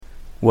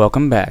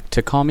Welcome back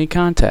to Call Me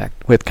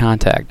Contact with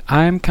Contact.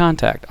 I'm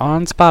Contact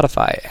on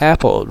Spotify,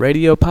 Apple,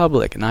 Radio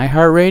Public, and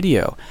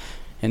iHeartRadio.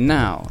 And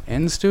now,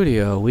 in the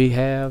studio, we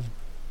have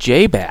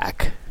Jay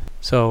back.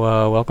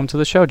 So, welcome to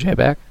the show, Jay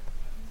back.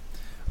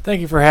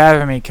 Thank you for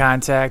having me,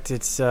 Contact.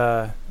 It's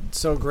so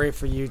great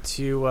for you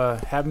to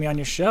have me on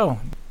your show.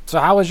 So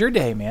how was your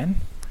day, man?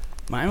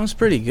 Mine was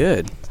pretty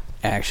good,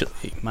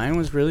 actually. Mine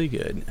was really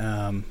good.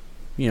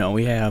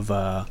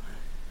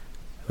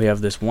 We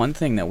have this one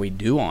thing that we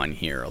do on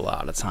here a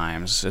lot of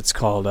times. It's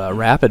called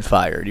Rapid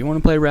Fire. Do you want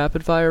to play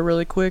Rapid Fire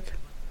really quick?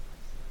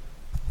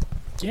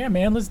 Yeah,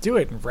 man, let's do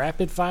it.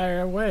 Rapid fire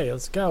away.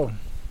 Let's go.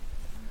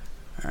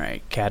 All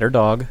right, cat or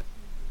dog?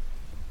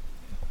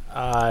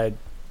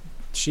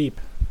 Sheep.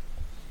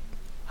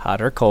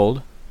 Hot or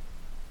cold?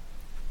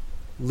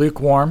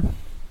 Lukewarm.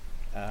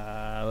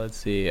 Let's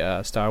see,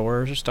 Star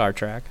Wars or Star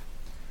Trek?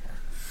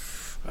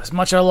 As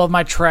much as I love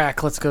my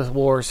track, let's go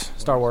Wars.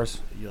 Star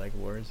Wars. You like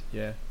Wars?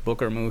 Yeah.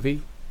 Book or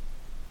movie?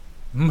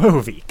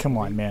 Movie. Come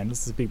on, man.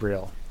 This is be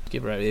real.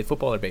 Give it right.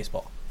 Football or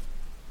baseball?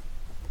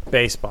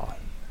 Baseball.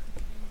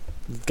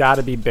 It's got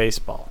to be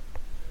baseball.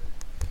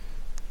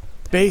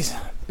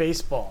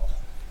 Baseball.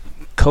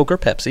 Coke or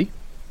Pepsi?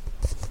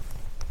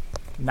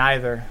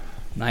 Neither.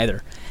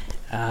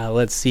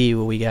 Let's see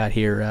what we got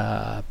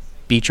here.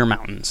 Beach or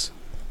mountains?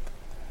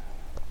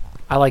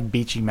 I like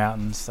beachy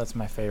mountains. That's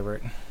my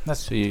favorite.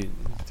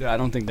 I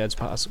don't think that's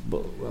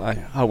possible.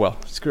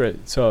 Screw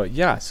it. So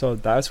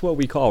that's what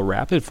we call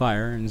rapid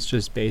fire, and it's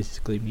just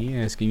basically me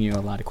asking you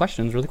a lot of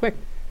questions really quick.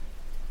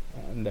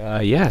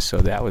 And so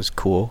that was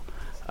cool.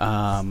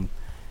 The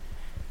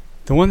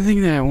one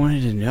thing that I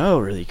wanted to know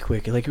really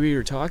quick, like we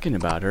were talking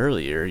about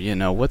earlier,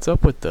 what's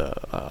up with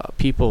the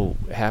people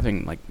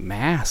having like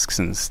masks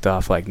and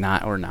stuff, like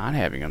not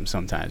having them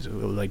sometimes?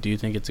 Like, do you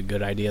think it's a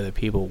good idea that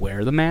people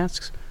wear the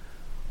masks?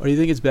 Or do you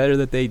think it's better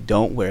that they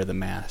don't wear the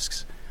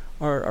masks?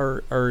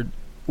 Or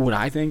what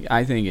I think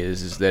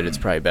is that it's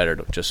probably better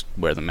to just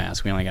wear the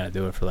mask. We only got to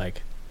do it for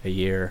like a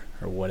year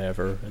or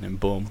whatever, and then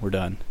boom, we're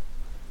done.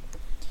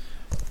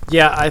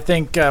 Yeah, I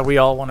think we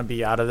all want to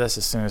be out of this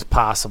as soon as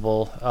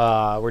possible.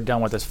 We're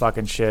done with this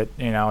fucking shit.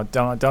 Don't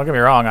get me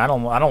wrong. I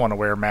don't want to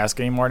wear a mask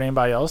any more than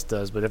anybody else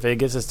does. But if it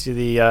gets us to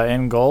the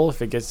end goal,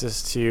 if it gets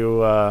us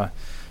to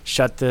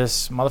shut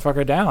this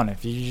motherfucker down.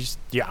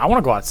 I want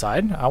to go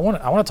outside. I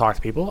want to talk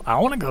to people. I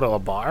want to go to a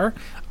bar.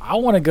 I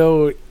want to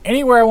go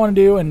anywhere I want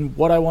to do and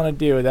what I want to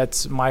do.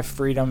 That's my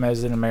freedom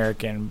as an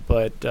American.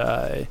 But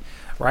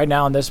right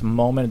now, in this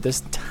moment, at this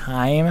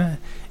time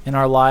in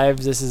our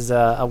lives, this is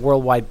a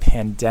worldwide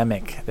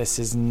pandemic. This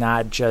is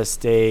not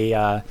just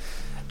a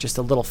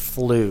little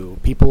flu.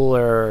 People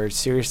are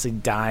seriously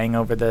dying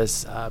over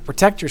this.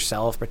 Protect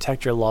yourself.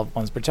 Protect your loved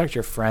ones. Protect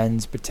your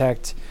friends.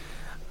 Protect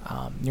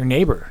your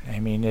neighbor. I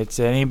mean, it's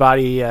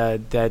anybody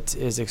that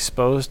is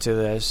exposed to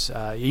this.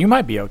 You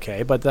might be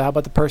okay, but how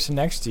about the person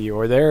next to you,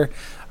 or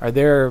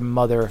their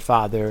mother or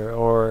father,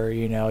 or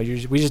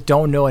we just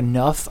don't know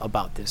enough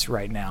about this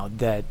right now.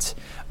 That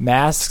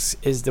masks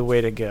is the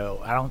way to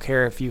go. I don't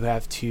care if you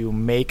have to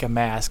make a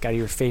mask out of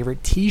your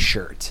favorite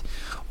T-shirt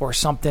or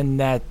something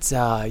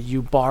that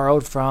you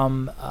borrowed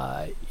from,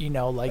 like a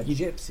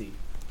gypsy.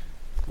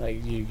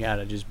 Like you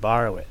gotta just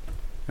borrow it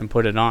and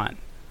put it on.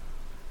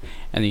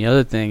 And the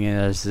other thing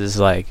is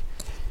like,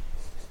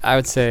 I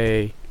would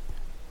say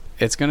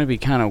it's going to be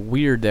kind of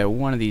weird that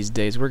one of these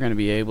days we're going to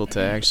be able to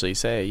actually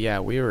say, yeah,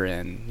 we were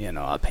in,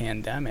 a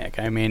pandemic.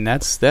 I mean,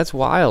 that's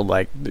wild.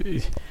 Like,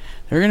 they're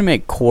going to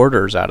make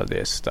quarters out of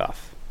this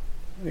stuff.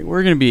 I mean,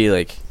 we're going to be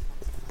like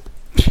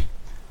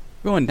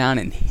going down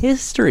in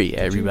history,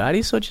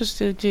 everybody. So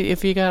just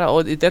if you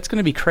got, that's going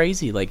to be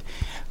crazy. Like,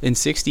 in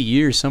 60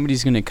 years,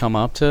 somebody's going to come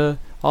up to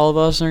all of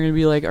us and are going to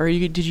be like,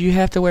 did you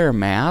have to wear a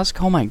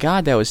mask? Oh my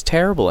God, that was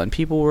terrible. And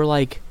people were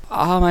like,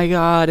 oh my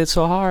God, it's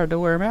so hard to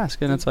wear a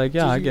mask. And it's like,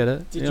 yeah, I get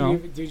it.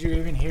 Did you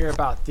even hear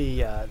about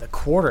the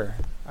quarter?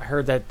 I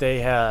heard that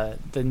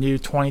the new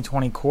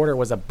 2020 quarter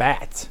was a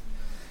bat.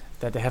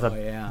 That they have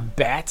a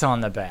bat on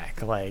the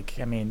back. Like,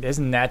 I mean,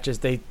 isn't that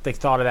just, they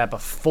thought of that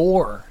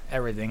before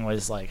everything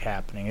was like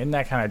happening? Isn't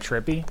that kind of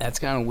trippy? That's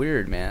kind of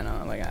weird, man.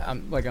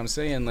 I'm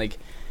saying,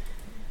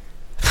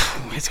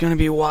 it's gonna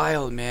be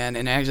wild, man.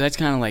 And actually, that's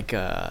kind of like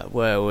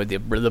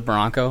the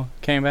Bronco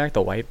came back,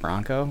 the white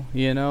Bronco,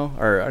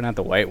 or not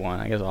the white one.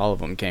 I guess all of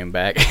them came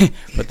back,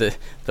 but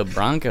the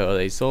Bronco,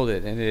 they sold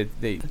it, and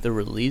the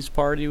release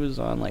party was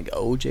on like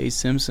O.J.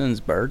 Simpson's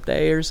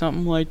birthday or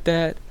something like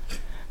that.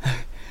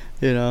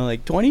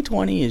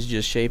 2020 is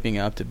just shaping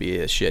up to be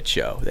a shit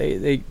show.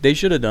 They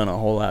should have done a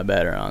whole lot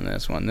better on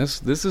this one.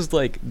 This is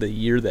like the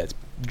year that's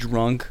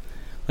drunk.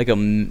 Like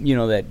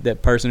that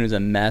person who's a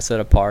mess at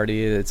a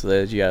party. It's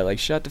you gotta like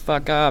shut the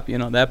fuck up.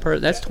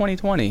 That's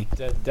 2020.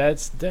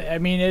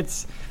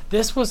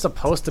 This was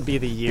supposed to be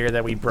the year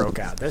that we broke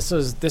out. This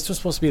was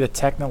supposed to be the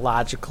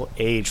technological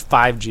age.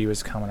 5G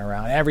was coming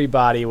around.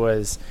 Everybody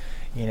was,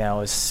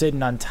 was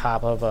sitting on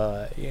top of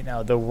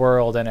the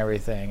world and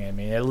everything. I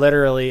mean,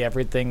 literally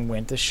everything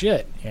went to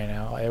shit.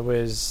 It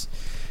was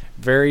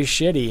very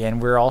shitty,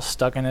 and we're all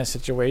stuck in this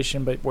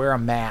situation. But wear a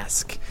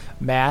mask.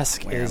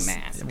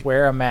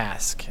 Wear a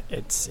mask.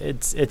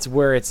 It's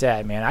where it's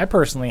at, man. I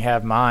personally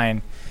have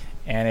mine,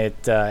 and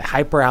it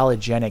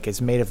hyperallergenic.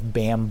 It's made of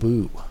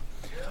bamboo.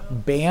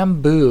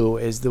 Bamboo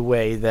is the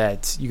way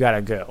that you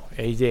gotta go.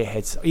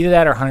 It's either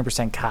that or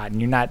 100%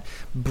 cotton. You're not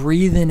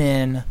breathing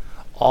in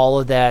all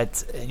of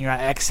that, and you're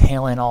not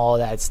exhaling all of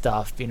that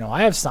stuff.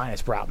 I have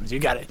sinus problems. You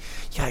gotta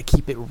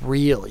keep it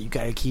real. You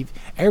gotta keep.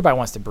 Everybody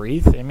wants to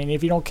breathe. I mean,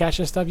 if you don't catch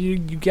this stuff, you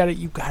gotta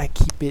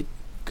keep it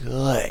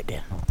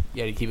good.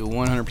 You gotta keep it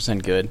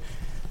 100% good.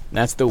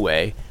 That's the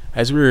way.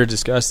 As we were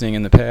discussing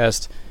in the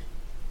past,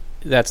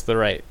 that's the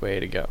right way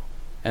to go.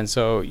 And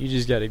so you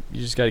just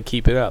gotta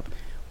keep it up.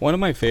 One of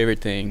my favorite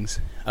things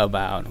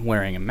about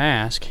wearing a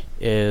mask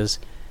is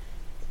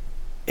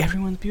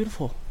everyone's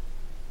beautiful.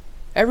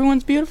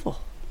 Everyone's beautiful.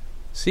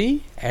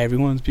 See?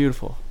 Everyone's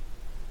beautiful.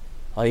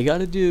 All you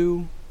gotta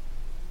do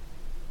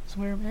is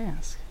wear a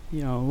mask. A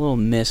little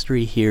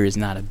mystery here is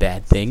not a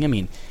bad thing. I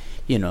mean,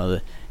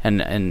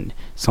 and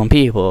some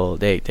people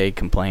they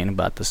complain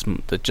about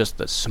just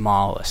the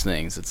smallest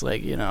things. It's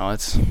like,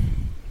 it's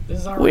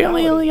we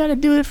only got to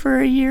do it for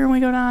a year and we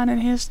go down in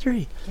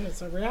history. Dude,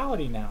 it's a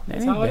reality now.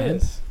 That's how it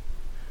is.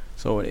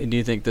 So, do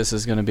you think this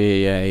is going to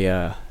be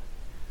a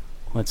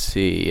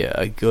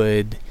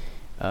good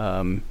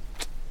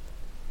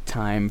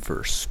time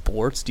for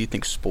sports? Do you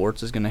think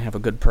sports is going to have a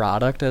good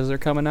product as they're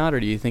coming out,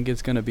 or do you think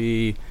it's going to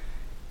be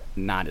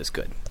not as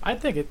good? I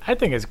think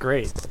it's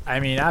great. I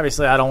mean,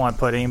 obviously, I don't want to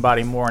put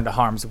anybody more into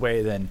harm's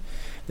way than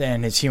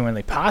it's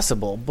humanly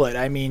possible. But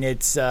I mean,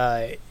 it's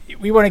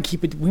we want to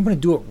keep it. We want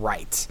to do it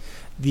right.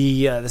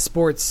 The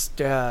sports,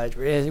 you got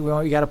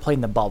to play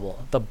in the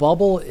bubble. The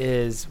bubble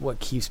is what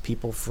keeps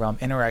people from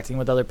interacting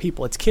with other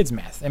people. It's kids'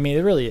 math. I mean,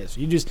 it really is.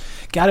 You just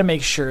got to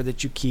make sure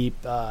that you keep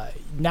not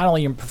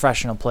only your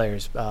professional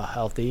players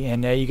healthy,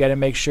 and you got to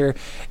make sure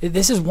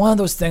this is one of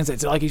those things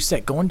that's, like you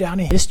said, going down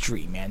in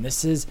history, man.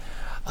 This is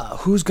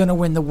who's going to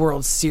win the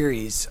World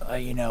Series,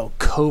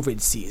 COVID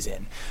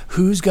season.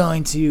 Who's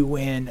going to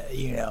win,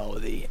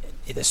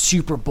 the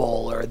Super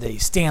Bowl or the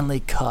Stanley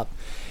Cup.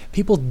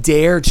 People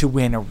dare to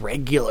win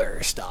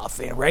regular stuff,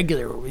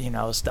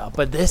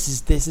 but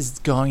this is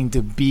going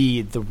to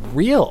be the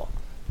real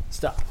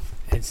stuff.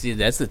 And see,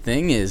 that's the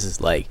thing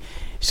is like,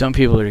 some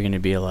people are going to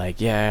be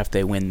like, yeah, if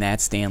they win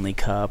that Stanley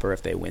Cup or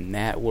if they win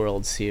that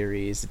World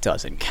Series, it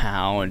doesn't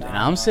count. And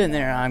I'm sitting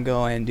there, I'm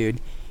going, dude,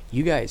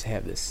 you guys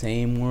have the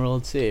same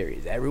World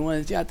Series.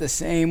 Everyone's got the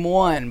same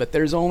one, but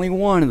there's only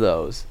one of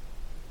those.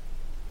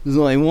 There's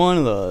only one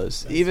of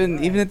those.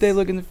 Even if they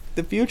look in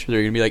the future,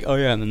 they're going to be like, oh,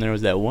 yeah, and then there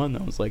was that one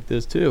that was like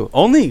this, too.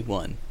 Only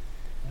one.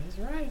 That's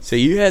right. So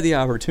you had the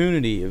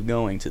opportunity of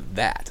going to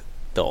that.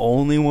 The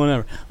only one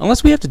ever.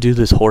 Unless we have to do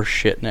this horse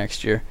shit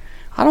next year.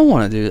 I don't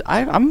want to do it.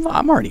 I'm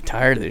already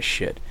tired of this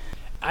shit.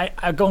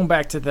 I going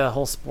back to the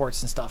whole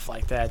sports and stuff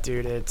like that,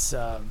 dude, it's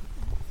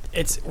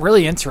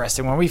really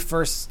interesting.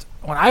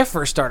 When I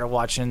first started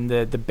watching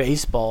the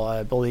baseball,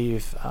 I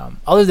believe,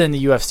 other than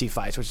the UFC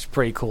fights, which is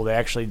pretty cool, they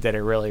actually did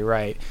it really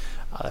right,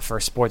 the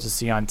first sports to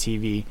see on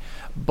TV.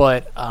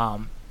 But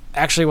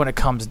actually, when it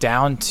comes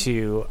down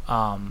to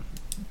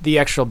the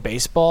actual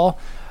baseball,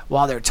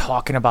 while they're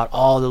talking about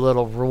all the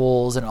little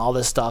rules and all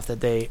this stuff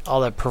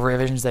all the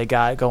provisions they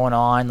got going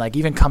on, like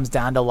even comes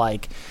down to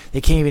like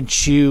they can't even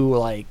chew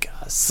like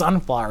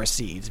sunflower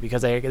seeds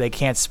because they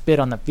can't spit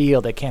on the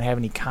field, they can't have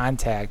any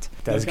contact.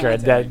 That's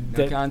good.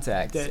 No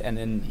contact. And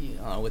then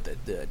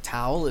with the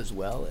towel as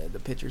well, the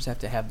pitchers have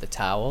to have the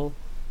towel.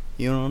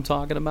 You know what I'm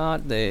talking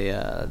about?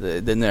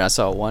 Then I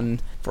saw one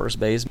first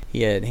base.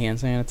 He had hand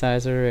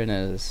sanitizer in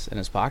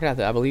his pocket.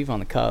 I believe on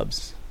the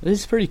Cubs.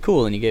 This is pretty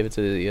cool, and he gave it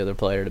to the other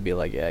player to be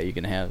like, yeah, you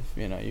can have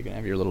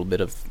your little bit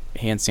of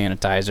hand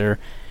sanitizer.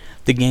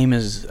 The game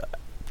is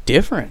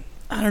different.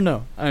 I don't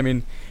know. I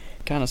mean,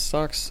 it kind of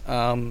sucks.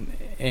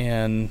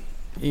 And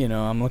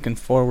I'm looking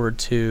forward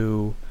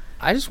to.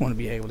 I just want to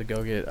be able to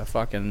go get a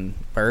fucking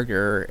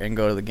burger and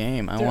go to the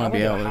game. I want to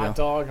be able to get a hot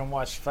dog and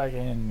watch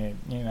fucking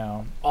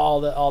all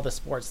the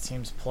sports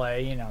teams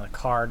play. The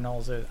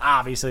Cardinals are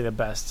obviously the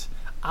best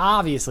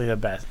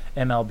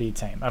MLB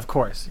team, of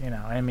course.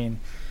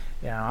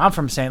 I'm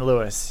from St.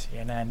 Louis,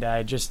 and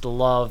I just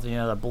love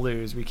the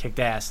Blues. We kicked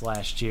ass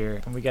last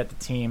year, and we got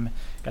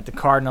the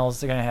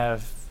Cardinals. They're gonna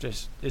have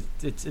just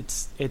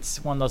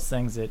it's one of those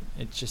things that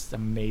it's just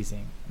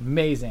amazing.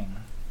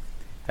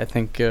 I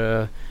think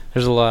there's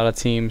a lot of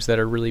teams that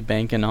are really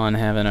banking on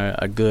having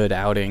a good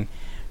outing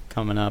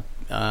coming up,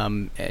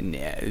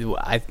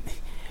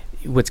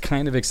 what's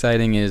kind of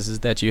exciting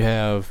is that you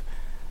have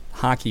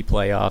hockey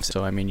playoffs.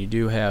 So I mean, you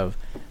do have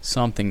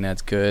something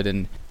that's good,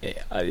 and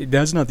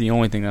that's not the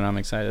only thing that I'm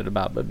excited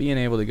about. But being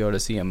able to go to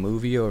see a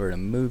movie over at a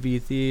movie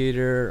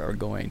theater, or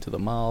going to the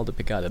mall to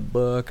pick out a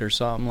book or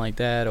something like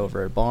that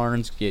over at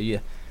Barnes,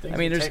 Things I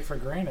mean, take for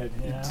granted.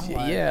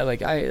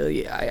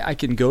 I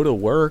can go to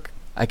work.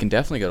 I can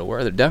definitely go to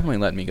work. They're definitely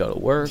letting me go to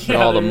work. But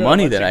all the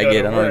money that I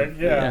get,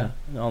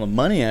 all the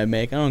money I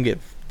make, I don't get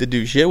to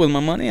do shit with my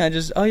money. I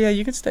just, oh yeah,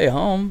 you can stay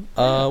home.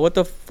 What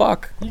the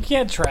fuck? You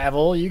can't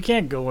travel. You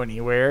can't go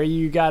anywhere.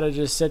 You got to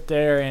just sit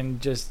there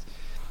and just...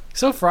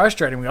 So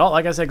frustrating. We all,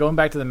 like I said, going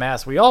back to the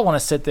mask, we all want to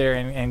sit there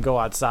and go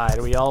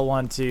outside. We all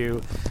want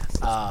to,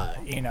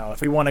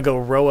 if we want to go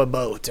row a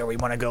boat, or we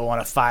want to go on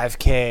a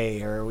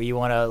 5K, or we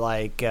want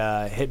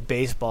to hit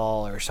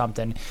baseball or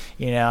something.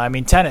 I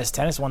mean, tennis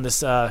one of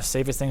the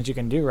safest things you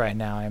can do right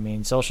now. I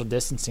mean, social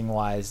distancing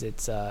wise,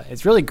 it's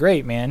really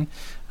great, man.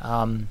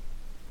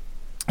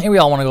 And we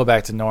all want to go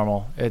back to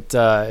normal.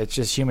 It's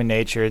just human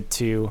nature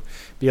to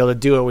be able to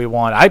do what we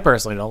want. I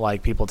personally don't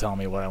like people telling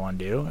me what I want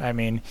to do. I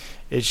mean,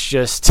 it's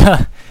just,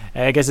 I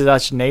guess it's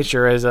such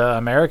nature as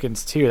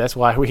Americans too. That's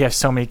why we have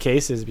so many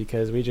cases,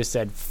 because we just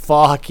said,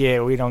 fuck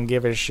it, we don't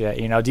give a shit.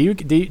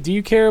 Do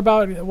you care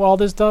about all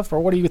this stuff,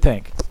 or what do you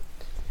think?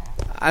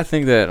 I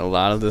think that a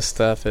lot of this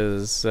stuff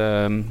is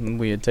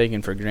we had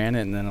taken for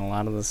granted, and then a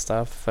lot of the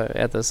stuff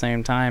at the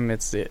same time,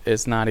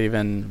 it's not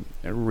even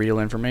real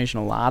information.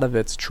 A lot of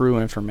it's true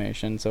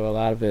information. So a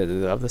lot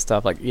of the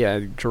stuff, like, yeah,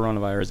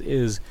 coronavirus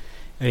is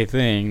a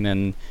thing.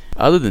 And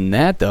other than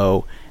that,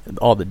 though,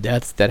 all the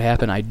deaths that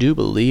happen, I do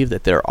believe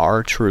that there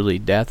are truly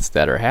deaths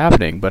that are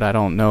happening, but I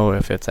don't know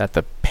if it's at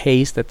the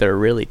pace that they're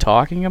really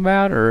talking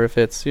about, or if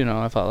it's,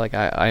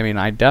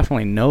 I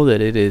definitely know that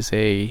it is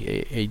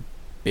a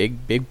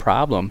big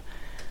problem.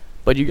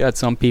 But you got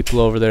some people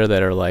over there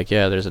that are like,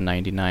 yeah, there's a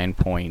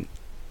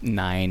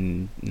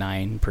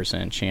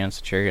 99.99% chance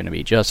that you're going to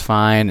be just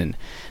fine. And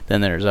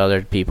then there's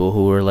other people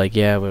who are like,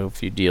 yeah, well,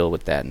 if you deal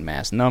with that in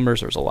mass numbers,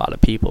 there's a lot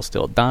of people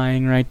still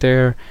dying right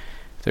there.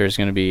 There's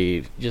going to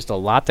be just a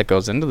lot that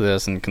goes into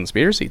this, and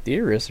conspiracy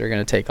theorists are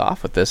going to take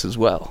off with this as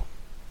well.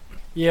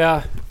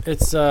 Yeah,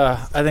 it's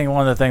I think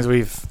one of the things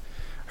we've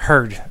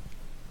heard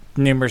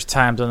numerous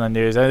times on the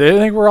news. I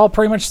think we're all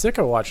pretty much sick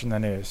of watching the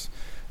news.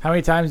 How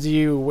many times do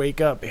you wake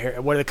up,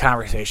 what the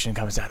conversation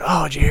comes out?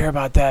 Oh, did you hear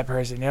about that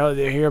person? Did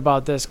you hear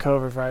about this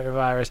COVID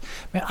virus?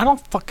 Man, I don't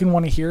fucking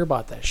want to hear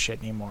about that shit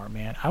anymore,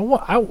 man.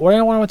 What I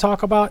want to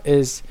talk about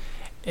is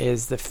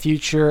the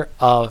future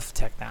of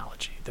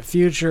technology, the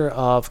future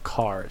of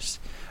cars.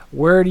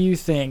 Where do you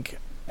think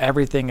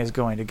everything is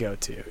going to go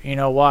to?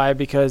 Why?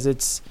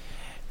 Because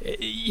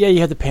you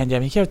have the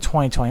pandemic, you have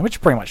 2020, which is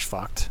pretty much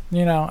fucked.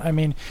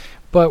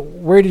 But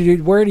where do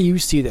you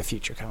see the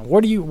future coming?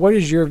 What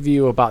is your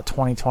view about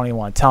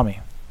 2021? Tell me.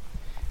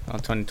 Well,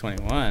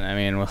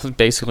 2021.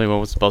 Basically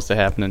what was supposed to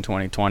happen in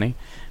 2020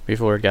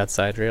 before it got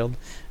side-railed.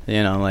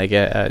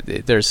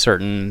 There's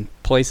certain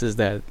places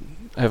that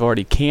have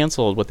already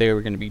canceled what they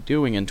were going to be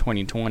doing in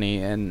 2020,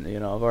 and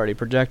I've already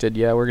projected,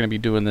 yeah, we're going to be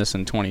doing this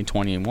in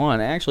 2021.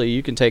 Actually,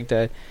 you can take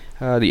that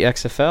the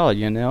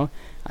XFL.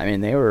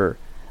 They were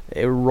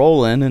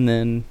rolling, and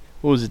then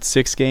what was it?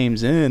 6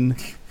 games in,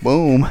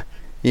 boom.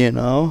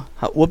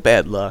 What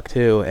bad luck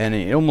too, and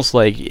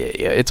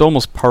it's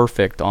almost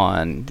perfect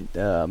on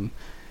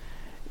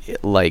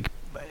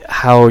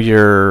how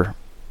you're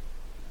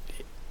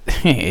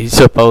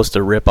supposed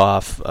to rip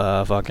off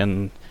a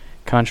fucking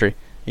country.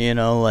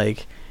 You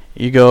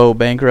go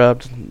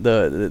bankrupt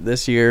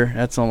this year.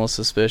 That's almost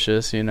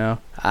suspicious. I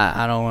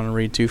don't want to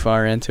read too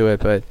far into it,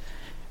 but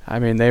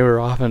they were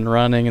off and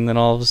running, and then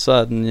all of a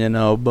sudden,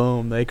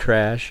 boom, they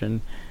crash,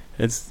 and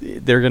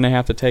they're going to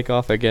have to take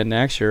off again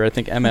next year. I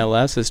think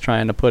MLS is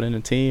trying to put in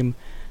a team,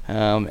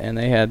 and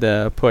they had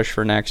to push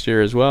for next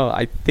year as well.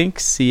 I think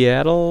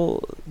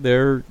Seattle,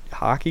 their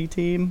hockey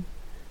team,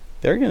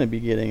 they're going to be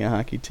getting a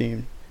hockey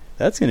team.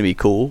 That's going to be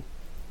cool.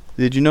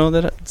 Did you know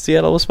that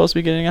Seattle was supposed to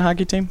be getting a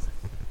hockey team?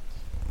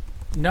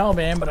 No,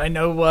 man, but I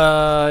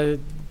know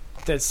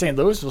that St.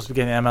 Louis was supposed to be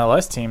getting an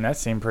MLS team. That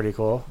seemed pretty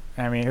cool.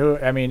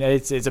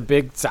 It's a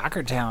big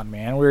soccer town,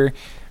 man.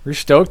 We're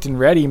stoked and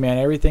ready, man.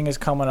 Everything is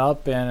coming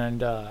up,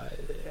 and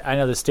I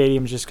know the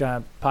stadium's just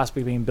gonna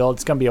possibly being built.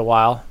 It's gonna be a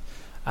while.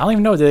 I don't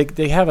even know.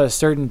 They have a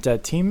certain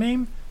team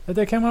name that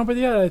they're coming up with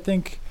yet? I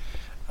think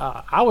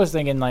I was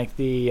thinking like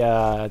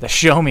the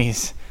Show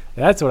Me's.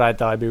 That's what I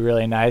thought would be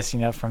really nice.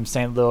 From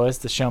St. Louis,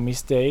 the Show Me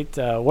State.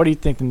 What do you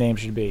think the name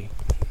should be?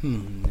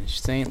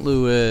 St.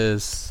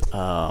 Louis.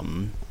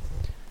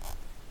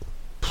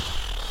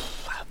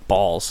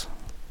 Balls.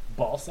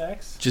 Ball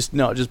sacks? Just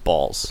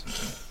balls.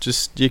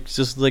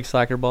 just like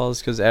soccer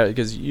balls,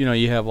 because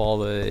you have all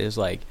the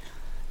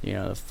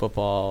the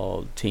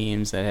football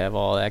teams that have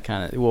all that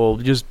kind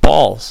of just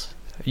balls.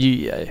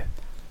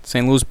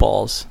 St. Louis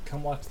Balls.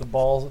 Come watch the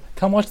balls.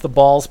 Come watch the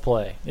balls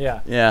play. Yeah.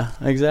 Yeah,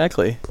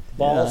 exactly.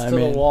 Balls to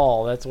the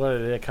wall. That's what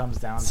it comes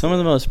down to. Some of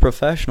the most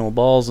professional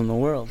balls in the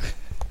world.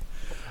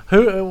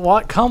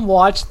 Come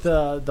watch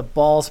the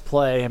balls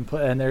play and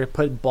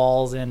put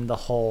balls in the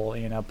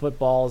hole. Put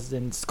balls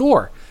in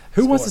score.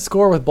 Who wants to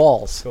score with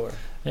balls? Score.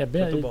 Yeah,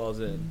 put the balls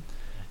in.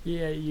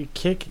 Yeah, you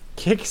kick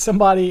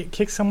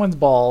someone's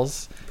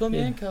balls. Put me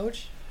in,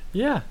 coach.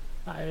 Yeah,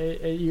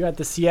 you got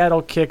the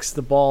Seattle kicks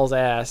the ball's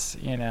ass.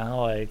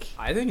 I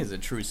think it's a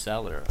true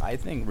seller. I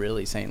think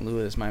really St.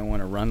 Louis might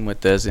want to run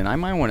with this, and I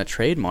might want to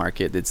trademark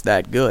it. It's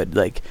that good.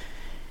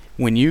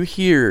 When you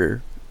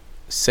hear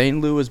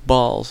St. Louis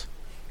Balls,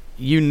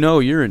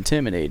 you're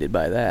intimidated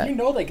by that. You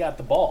know they got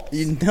the balls.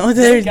 You know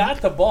they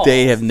got the balls.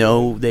 They have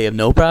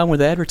no problem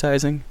with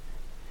advertising.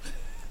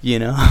 You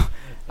know,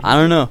 I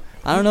don't know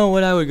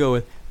what I would go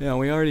with. You know,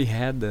 we already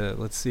had the.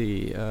 Let's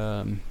see.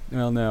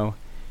 No,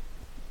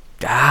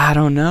 I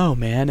don't know,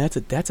 man. That's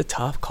a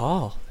tough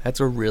call. That's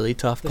a really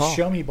tough call.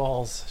 Show me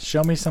balls.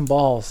 Show me some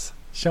balls.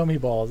 Show me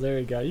balls. There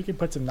you go. You can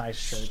put some nice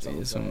shirts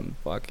on. Some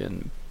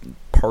fucking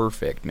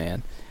perfect,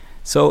 man.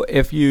 So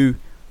if you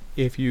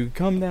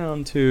come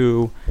down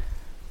to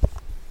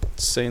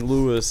St.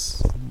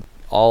 Louis,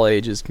 all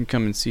ages can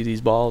come and see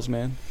these balls,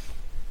 man.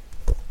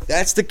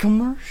 That's the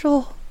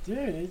commercial.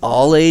 Dude,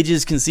 all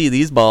ages can see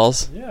these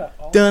balls. Yeah.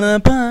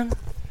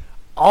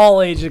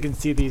 All ages can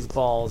see these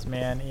balls,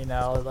 man. You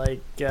know,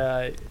 like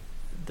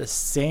the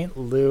St.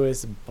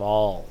 Louis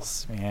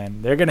balls,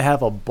 man. They're gonna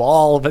have a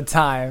ball of a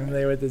time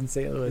there with the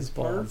St. Louis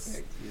balls.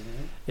 Perfect,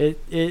 you know?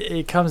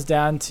 It comes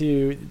down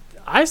to,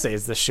 I say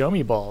it's the show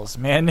me balls,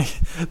 man.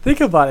 Think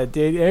about it,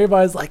 dude.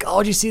 Everybody's like, "Oh,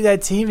 did you see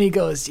that team?" He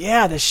goes,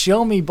 "Yeah, the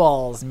show me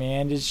balls,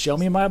 man. Just show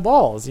me my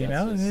balls." You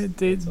know,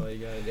 that's all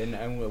you got.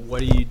 And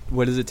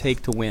what does it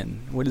take to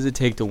win? What does it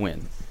take to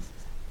win?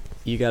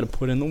 You got to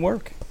put in the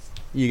work.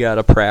 You got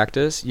to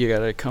practice. You got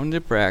to come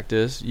to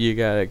practice. You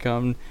got to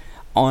come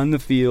on the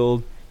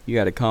field. You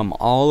got to come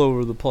all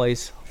over the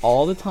place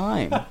all the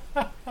time.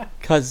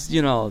 Because,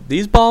 you know,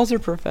 these balls are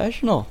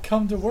professional.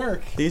 Come to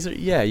work. You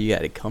got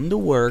to come to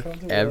work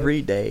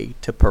every day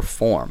to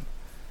perform.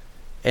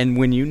 And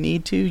when you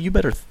need to, you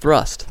better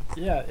thrust.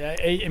 Yeah,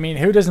 I mean,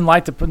 who doesn't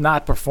like to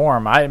not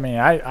perform? I mean,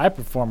 I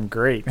perform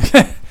great.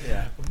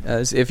 Yeah.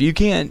 If you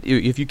can't,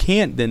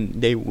 then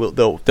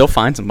they'll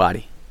find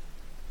somebody.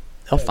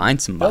 They'll find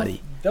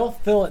somebody. They'll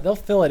fill it. They'll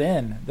fill it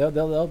in.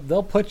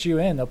 They'll put you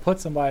in. They'll put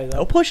somebody.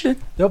 They'll push it.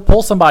 They'll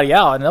pull somebody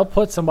out, and they'll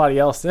put somebody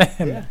else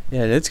in.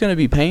 Yeah, it's gonna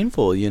be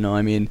painful. You know,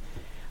 I mean,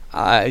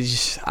 I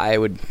think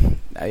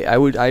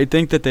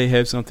that they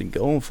have something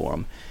going for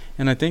them,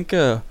 and I think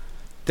the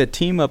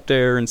team up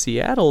there in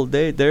Seattle,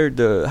 they're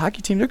the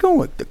hockey team. They're going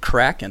with the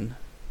Kraken.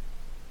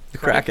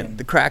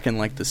 The Kraken,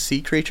 like the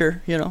sea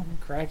creature. You know,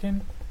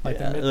 Kraken. Like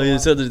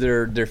so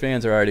their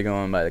fans are already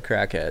going by the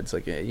crackheads.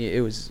 Like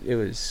it was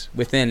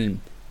within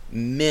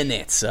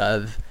minutes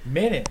of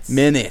it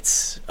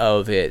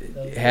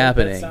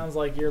happening. That sounds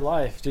like your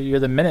life. You're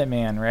the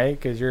Minuteman, right?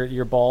 Because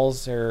your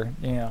balls are,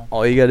 you know.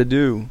 All you got to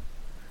do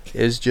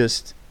is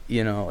just,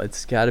 you know,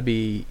 it's got to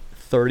be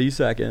 30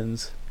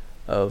 seconds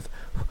of,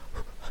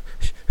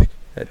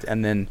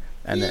 and then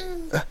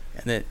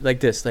like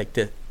this, like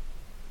that,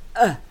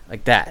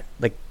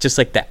 like just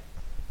like that.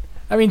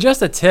 I mean,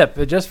 just a tip,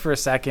 just for a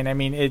second. I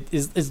mean, it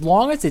is, as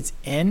long as it's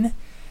in,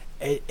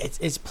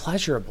 it's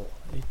pleasurable.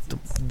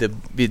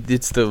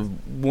 It's the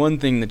one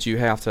thing that you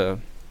have to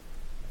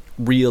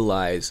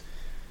realize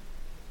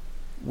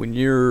when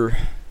you're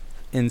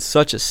in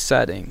such a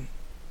setting.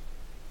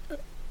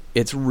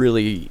 It's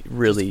really,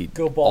 really just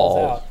go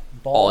balls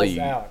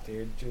out,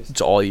 dude. It's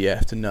all you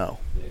have to know.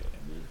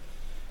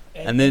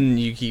 And then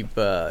you keep.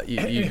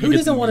 Who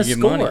doesn't want to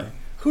score? Money.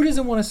 Who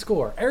doesn't want to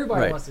score?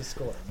 Everybody wants to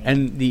score. Man.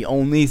 And the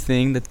only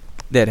thing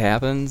that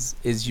happens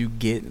is you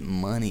get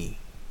money.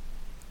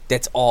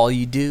 That's all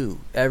you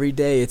do every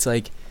day. It's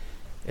like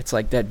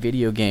that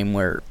video game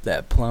where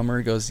that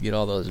plumber goes to get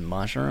all those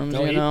mushrooms.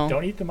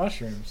 Don't eat the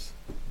mushrooms.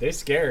 They're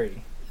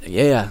scary.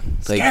 Yeah,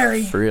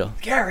 scary. Like, for real.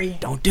 Scary.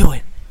 Don't do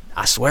it.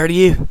 I swear to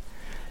you.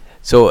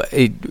 So,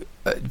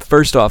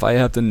 first off, I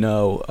have to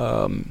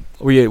know.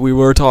 We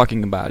were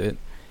talking about it.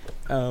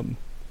 I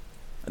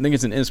think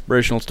it's an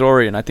inspirational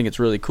story, and I think it's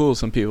really cool.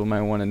 Some people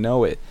might want to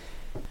know it.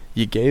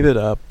 You gave it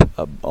up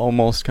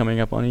almost coming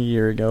up on a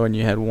year ago, and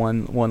you had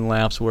one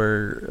lapse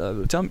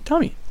where. Tell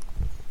me.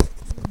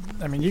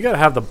 I mean, you got to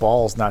have the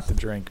balls not to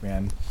drink,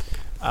 man.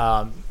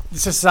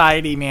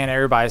 Society, man,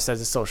 everybody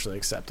says it's socially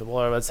acceptable.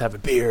 Or let's have a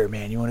beer,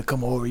 man. You want to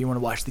come over? You want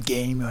to watch the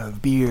game? You want to have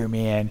a beer,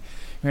 man.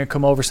 You're going to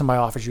come over, somebody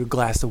offers you a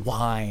glass of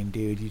wine,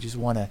 dude. You just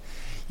want to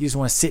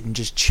sit and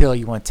just chill.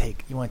 You want to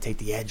take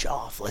the edge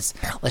off. Let's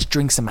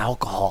drink some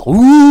alcohol.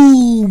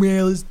 Ooh,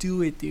 man, let's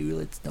do it,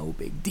 dude. It's no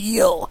big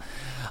deal.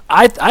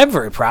 I'm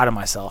very proud of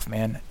myself,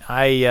 man.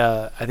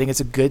 I think it's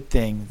a good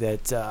thing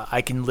that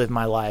I can live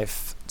my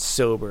life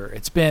sober.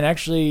 It's been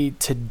actually,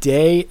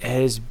 today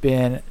has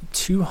been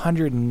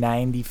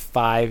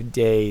 295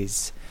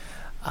 days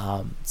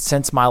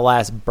since my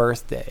last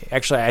birthday.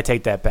 Actually, I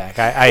take that back.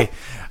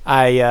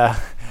 I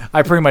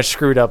pretty much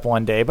screwed up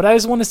one day, but I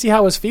just wanted to see how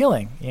I was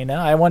feeling. You know,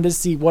 I wanted to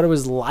see what it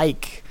was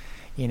like.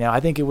 You know, I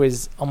think it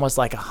was almost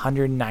like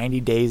 190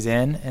 days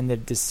in, and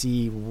then to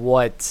see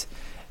what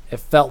it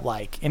felt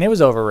like. And it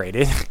was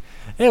overrated.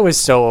 It was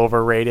so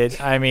overrated.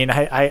 I mean,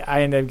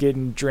 I ended up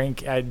getting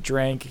drink. I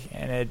drank,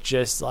 and it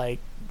just like,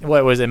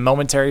 what was it?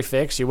 Momentary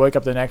fix. You wake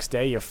up the next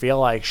day, you feel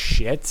like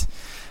shit.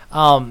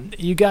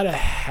 You got to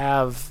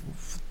have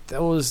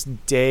those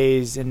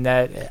days, in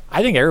that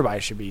I think everybody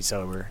should be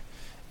sober.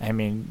 I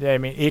mean,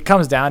 it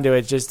comes down to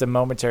it, just a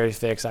momentary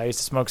fix. I used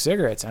to smoke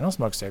cigarettes. I don't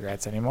smoke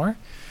cigarettes anymore.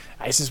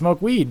 I used to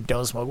smoke weed.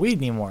 Don't smoke weed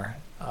anymore.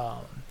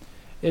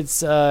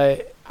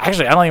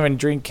 Actually, I don't even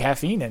drink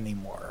caffeine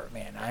anymore,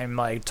 man. I'm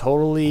like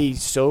totally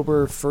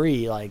sober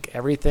free. Like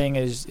everything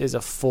is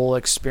a full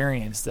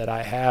experience that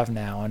I have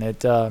now, and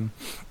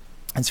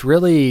it's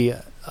really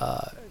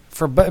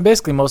for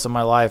basically most of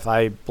my life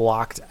I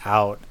blocked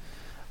out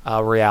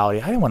reality.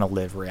 I didn't want to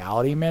live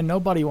reality, man.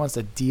 Nobody wants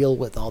to deal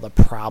with all the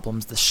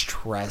problems, the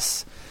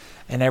stress,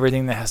 and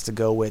everything that has to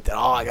go with it.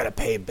 Oh, I gotta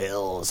pay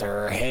bills,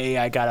 or hey,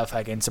 I gotta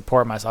fucking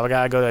support myself. I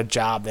gotta go to a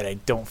job that I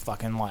don't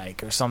fucking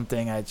like, or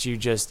something that you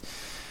just.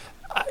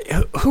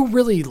 Who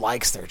really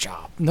likes their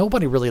job?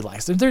 Nobody really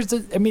likes them.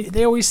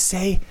 They always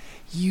say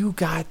you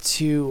got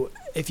to,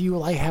 if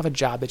you have a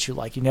job that you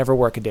like, you never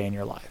work a day in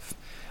your life.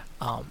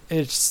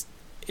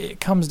 It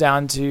comes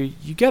down to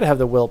you got to have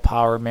the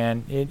willpower,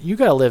 man. You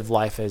got to live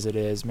life as it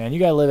is, man. You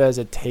got to live as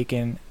it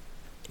taken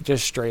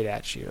just straight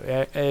at you.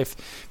 If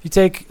you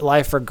take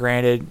life for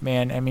granted,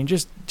 man, I mean,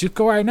 just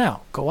go right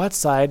now. Go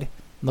outside.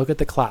 Look at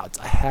the clouds.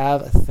 I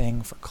have a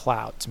thing for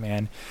clouds,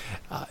 man.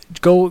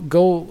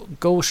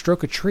 Go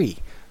stroke a tree.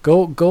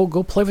 Go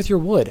play with your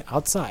wood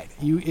outside.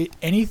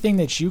 Anything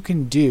that you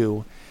can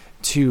do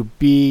to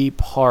be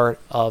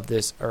part of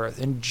this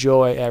earth.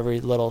 Enjoy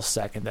every little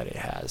second that it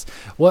has.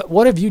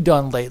 What have you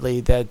done lately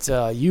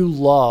that you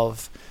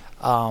love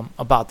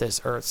about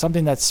this earth?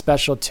 Something that's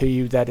special to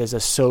you that is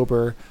a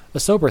sober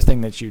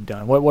thing that you've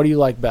done. What do you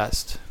like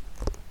best?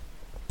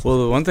 Well,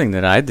 the one thing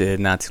that I did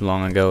not too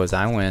long ago is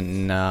I went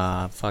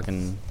and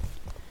fucking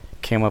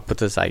came up with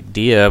this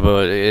idea,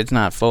 but it's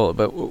not full.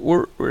 But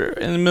we're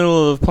in the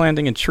middle of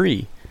planting a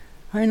tree.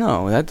 I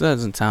know that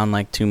doesn't sound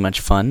like too much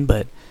fun,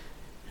 but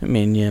I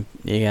mean, you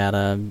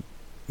gotta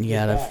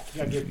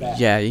give back.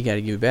 Yeah, you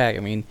gotta give back. I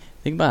mean,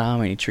 think about how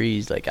many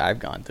trees like I've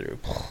gone through.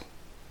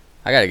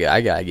 I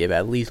gotta give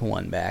at least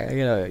one back. I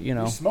gotta,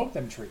 You smoke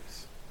them trees.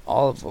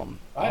 All of them.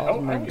 All of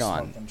them are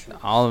gone. Them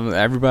all of them.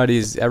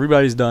 Everybody's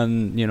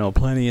done,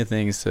 plenty of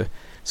things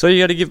so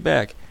you got to give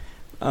back.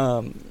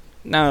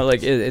 Now,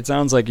 like it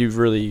sounds like you've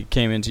really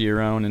came into your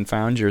own and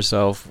found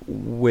yourself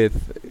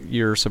with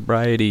your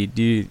sobriety.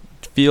 Do you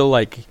feel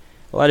like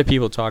a lot of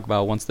people talk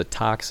about once the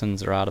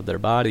toxins are out of their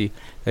body,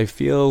 they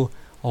feel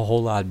a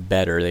whole lot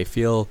better. They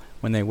feel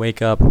when they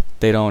wake up,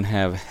 they don't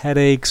have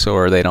headaches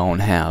or they don't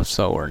have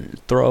sore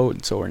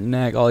throat, sore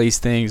neck, all these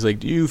things. Like,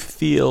 do you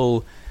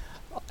feel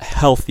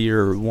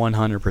healthier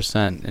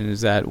 100%, and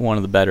is that one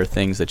of the better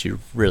things that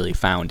you've really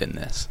found in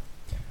this?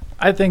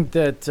 I think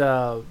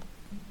that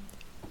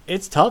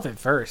it's tough at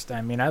first.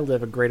 I mean, I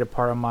live a greater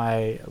part of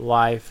my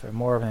life,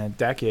 more than a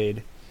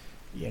decade.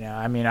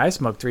 I mean, I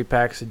smoked 3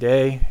 packs a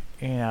day.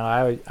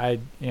 I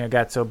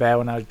got so bad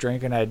when I was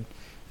drinking, I'd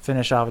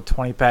finish off a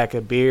 20-pack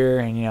of beer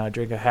and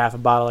drink a half a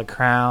bottle of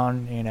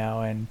Crown,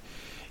 and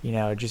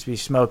just be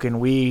smoking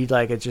weed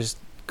like it's just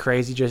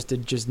crazy just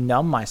to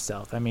numb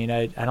myself. I mean,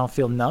 I don't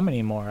feel numb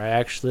anymore. I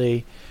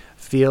actually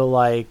feel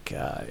like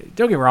don't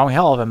get me wrong,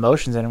 hell of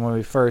emotions. And when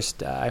I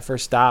first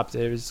stopped,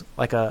 it was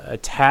like a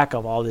attack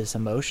of all these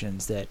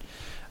emotions that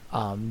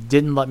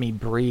didn't let me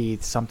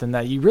breathe. Something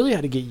that you really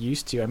had to get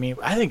used to. I mean,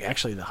 I think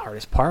actually the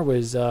hardest part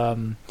was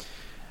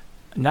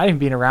not even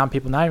being around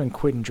people, not even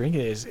quitting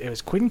drinking. It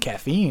was quitting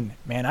caffeine.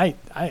 Man, I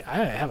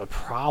have a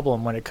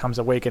problem when it comes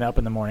to waking up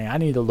in the morning. I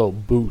need a little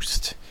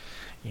boost.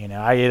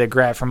 I either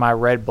grab from my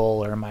Red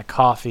Bull or my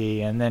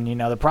coffee, and then,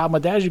 the problem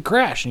with that is you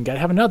crash and you got to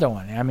have another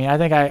one. I mean, I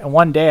think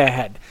one day I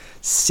had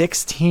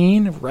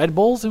 16 Red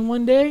Bulls in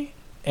one day,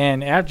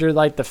 and after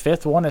like the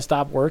 5th one, it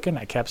stopped working.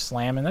 I kept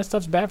slamming. That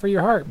stuff's bad for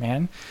your heart,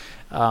 man.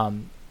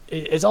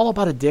 It's all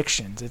about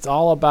addictions. It's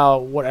all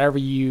about whatever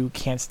you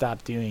can't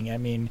stop doing. I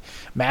mean,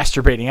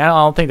 masturbating. I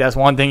don't think that's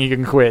one thing you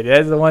can quit.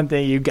 That's the one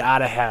thing you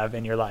gotta have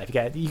in your life.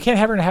 You can't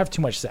have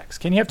too much sex.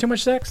 Can you have too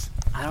much sex?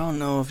 I don't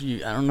know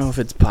if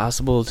it's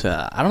possible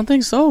to. I don't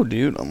think so,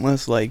 dude.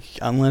 Unless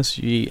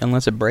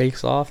it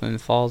breaks off and it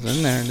falls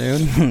in there,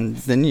 dude.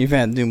 Then you've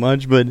had too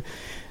much. But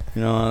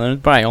there's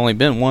probably only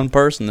been one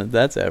person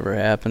that's ever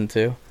happened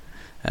to,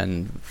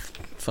 and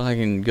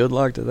fucking good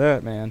luck to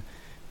that, man.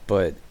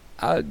 But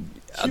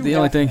the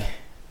only thing,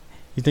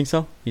 you think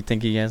so? You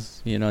think he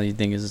has? You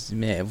think is?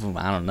 Man,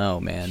 I don't know,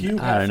 man. Hugh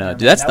I don't know, Hefner,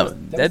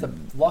 dude. That's the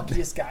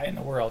luckiest guy in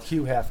the world,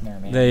 Hugh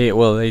Hefner, man.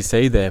 They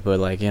say that,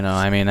 but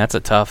I mean, that's a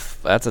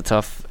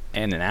tough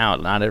in and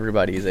out. Not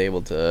everybody is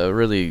able to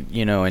really,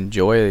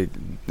 enjoy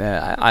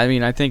that. I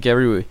mean, I think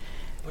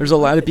there's a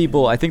lot of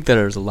people. I think that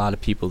there's a lot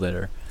of people that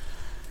are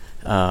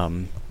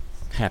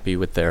happy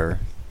with their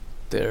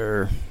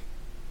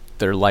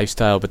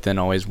lifestyle, but then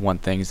always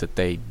want things that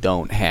they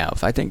don't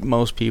have. I think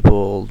most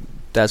people,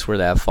 that's where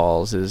that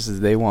falls, is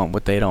they want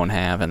what they don't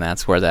have, and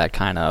that's where that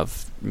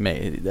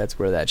that's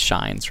where that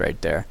shines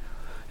right there.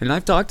 And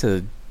I've talked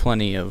to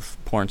plenty of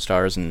porn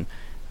stars and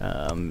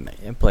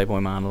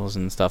Playboy models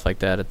and stuff like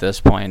that at this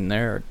point, and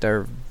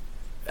they're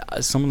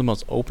some of the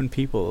most open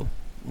people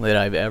that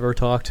I've ever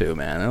talked to,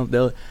 man.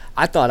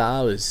 I thought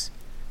I was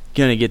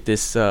gonna get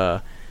this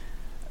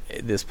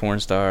porn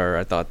star.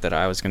 I thought that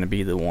I was gonna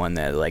be the one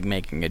that like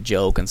making a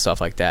joke and stuff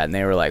like that, and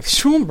they were like,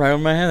 "Shoot, right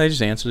over my head." They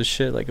just answer the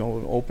shit like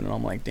open, and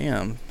I'm like,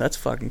 "Damn, that's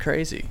fucking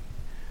crazy."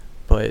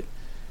 But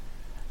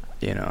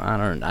I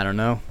don't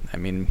know. I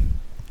mean,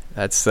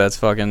 that's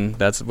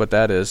what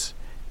that is.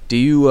 Do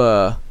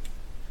you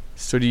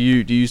do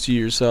you see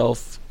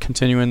yourself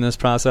continuing this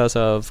process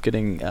of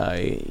getting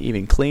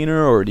even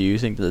cleaner, or do you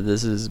think that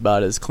this is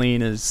about as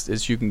clean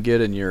as you can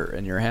get and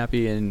you're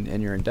happy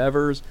in your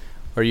endeavors?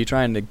 Or are you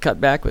trying to cut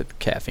back with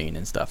caffeine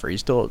and stuff? Are you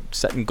still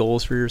setting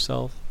goals for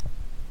yourself?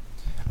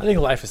 I think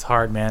life is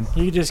hard, man.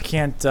 You just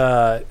can't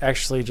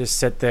actually just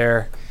sit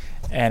there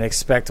and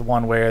expect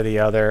one way or the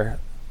other.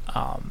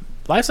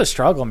 Life's a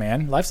struggle,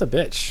 man. Life's a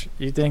bitch.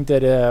 You think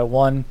that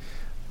one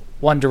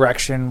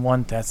direction,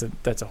 that's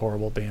a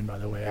horrible band, by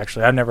the way.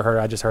 Actually, I've never heard.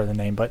 I just heard the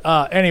name. But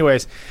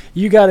anyways,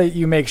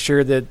 you make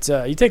sure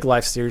that you take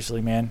life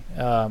seriously, man.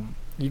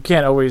 You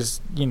can't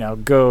always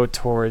go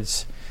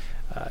towards.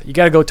 You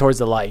got to go towards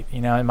the light.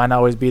 It might not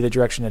always be the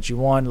direction that you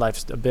want.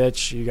 Life's a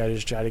bitch. You got to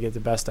just try to get the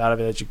best out of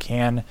it that you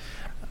can.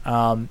 You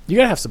got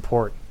to have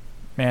support,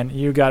 man.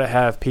 You got to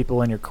have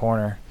people in your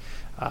corner.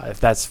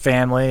 If that's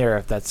family or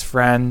if that's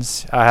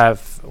friends. I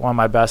have one of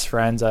my best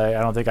friends I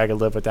don't think I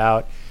could live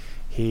without.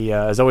 He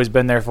has always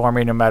been there for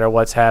me no matter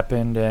what's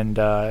happened. And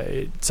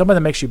someone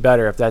that makes you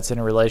better, if that's in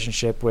a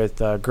relationship with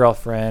a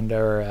girlfriend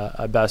or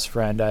a best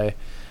friend,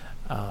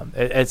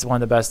 it's one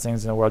of the best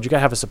things in the world. You got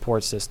to have a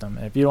support system.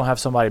 And if you don't have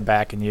somebody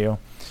backing you,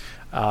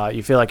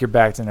 you feel like you're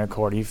backed in a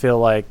corner. You feel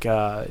like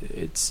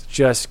it's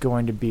just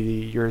going to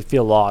be, you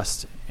feel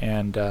lost.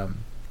 And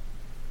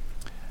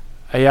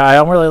I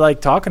don't really like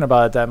talking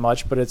about it that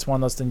much, but it's one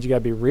of those things you got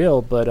to be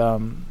real. But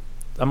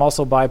I'm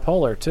also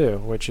bipolar too,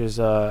 which is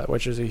a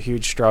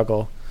huge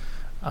struggle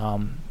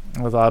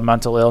with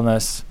mental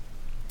illness.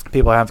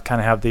 People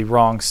have the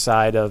wrong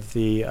side of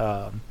the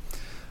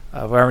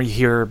whenever you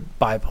hear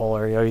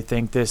bipolar, you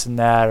think this and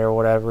that or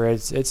whatever.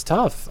 It's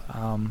tough.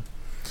 And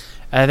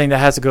I think that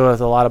has to go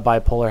with a lot of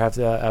bipolar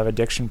have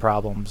addiction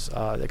problems.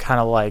 They kind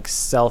of like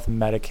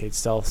self-medicate,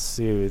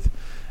 self-soothe,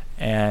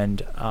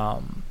 and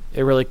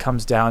it really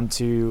comes down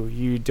to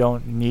you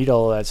don't need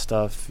all that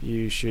stuff.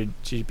 You should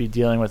be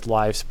dealing with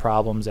life's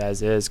problems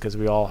as is, because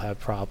we all have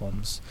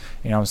problems.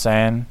 You know what I'm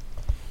saying?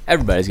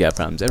 Everybody's got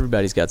problems.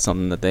 Everybody's got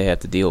something that they have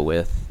to deal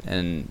with.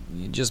 And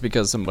just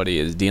because somebody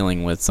is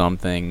dealing with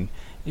something,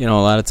 a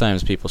lot of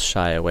times people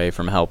shy away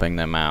from helping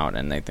them out,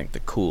 and they think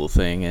the cool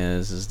thing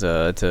is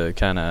to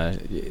kind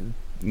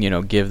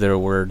of, give their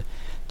word.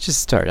 Just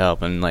start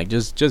helping.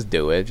 Just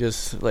do it.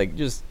 Just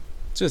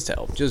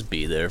help. Just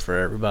be there for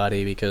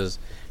everybody, because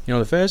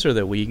the faster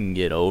that we can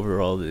get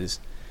over all these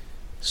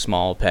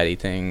small petty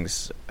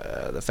things,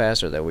 the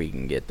faster that we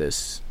can get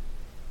this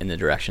in the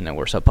direction that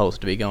we're supposed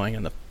to be going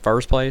in the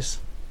first place.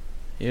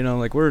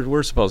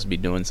 We're supposed to be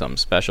doing something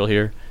special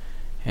here,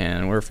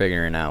 and we're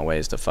figuring out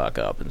ways to fuck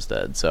up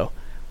instead. So,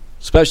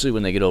 especially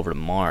when they get over to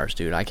Mars,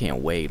 dude, I can't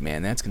wait,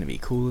 man. That's gonna be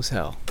cool as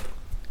hell.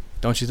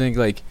 Don't you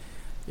think?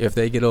 If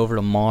they get over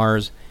to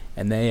Mars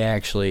and they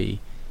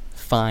actually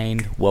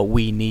find what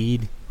we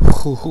need,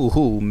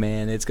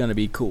 man, it's gonna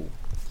be cool.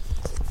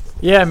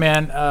 Yeah,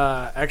 man.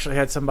 Actually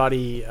had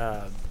somebody.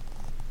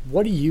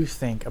 What do you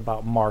think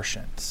about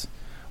Martians?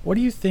 What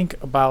do you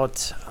think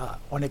about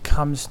when it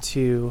comes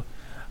to,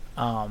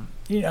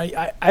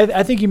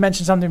 I think you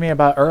mentioned something to me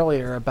about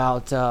earlier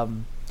about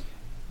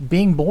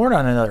being born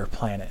on another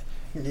planet.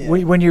 Yeah.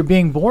 When you're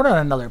being born on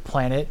another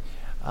planet,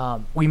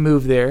 we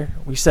move there,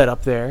 we set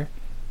up there.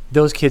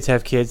 Those kids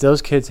have kids.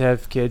 Those kids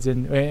have kids.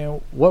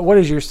 And what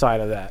is your side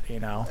of that?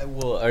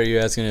 Well, are you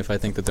asking if I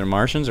think that they're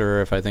Martians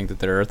or if I think that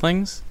they're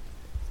Earthlings?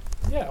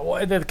 Yeah,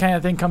 well, the kind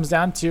of thing comes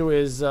down to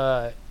is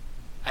I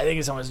think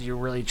it's almost you're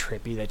really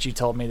trippy that you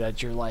told me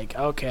that you're like,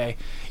 okay,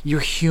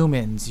 you're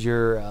humans,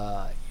 you're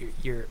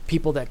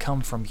people that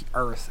come from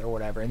Earth or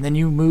whatever, and then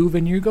you move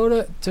and you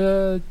go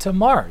to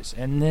Mars,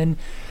 and then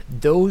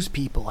those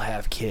people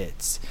have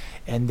kids,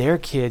 and their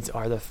kids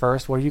are the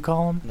first. What do you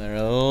call them?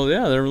 They're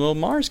little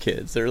Mars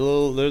kids. Those are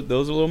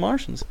little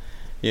Martians,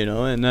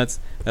 and that's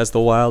the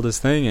wildest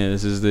thing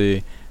is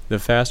the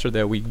faster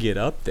that we get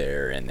up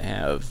there and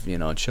have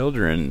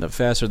children, the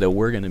faster that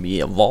we're going to be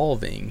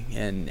evolving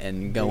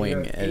and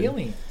going. They're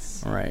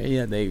aliens, right?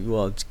 Yeah,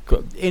 it's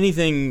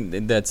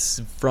anything that's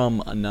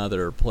from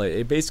another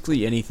place.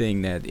 Basically,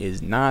 anything that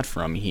is not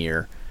from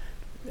here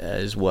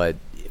is what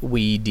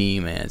we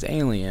deem as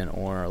alien.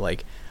 Or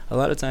like a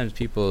lot of times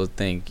people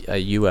think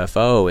a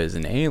UFO is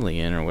an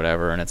alien or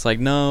whatever, and it's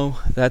like, no,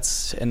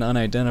 that's an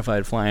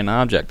unidentified flying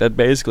object. That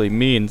basically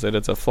means that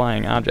it's a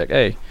flying object.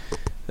 Hey.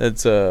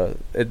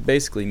 It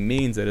basically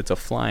means that it's a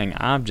flying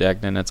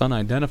object and it's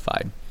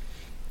unidentified.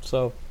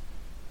 So,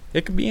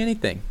 it could be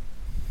anything.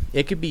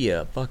 It could be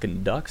a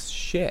fucking duck's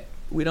shit.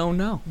 We don't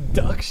know.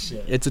 Duck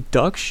shit. It's a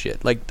duck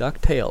shit, like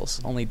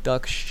DuckTales, only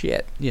duck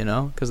shit,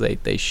 because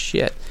they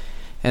shit.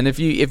 And if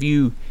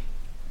you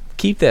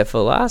keep that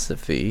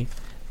philosophy,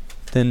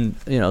 then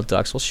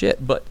ducks will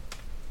shit. But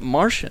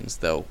Martians,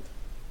 though,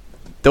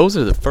 that's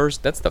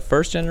the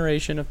first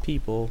generation of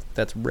people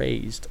that's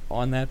raised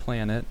on that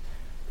planet.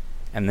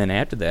 And then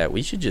after that,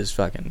 we should just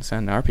fucking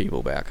send our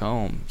people back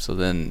home. So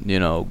then,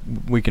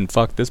 we can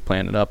fuck this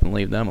planet up and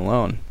leave them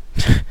alone.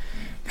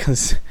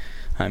 Because,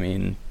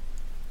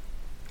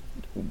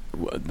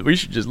 we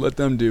should just let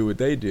them do what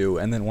they do,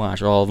 and then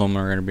watch. All of them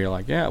are going to be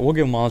like, yeah, we'll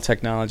give them all the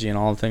technology and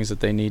all the things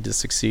that they need to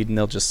succeed, and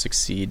they'll just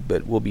succeed,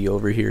 but we'll be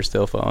over here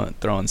still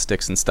throwing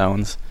sticks and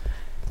stones.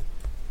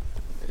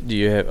 Do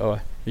you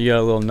have, you got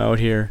a little note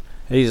here.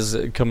 He's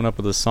coming up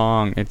with a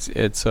song.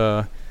 It's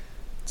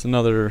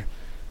another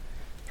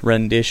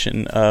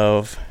rendition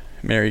of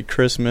Merry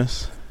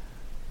Christmas.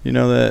 You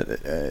know that?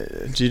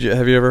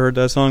 Have you ever heard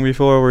that song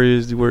before?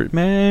 Where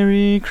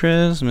Merry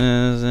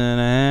Christmas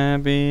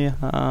and Happy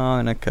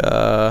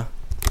Hanukkah.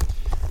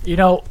 You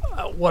know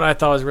what I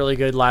thought was really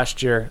good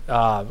last year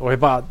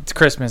about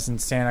Christmas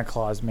and Santa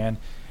Claus, man.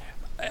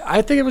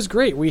 I think it was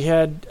great. We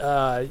had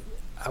a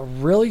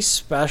really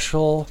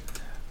special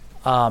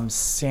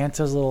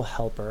Santa's Little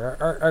Helper.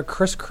 Our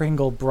Kris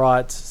Kringle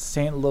brought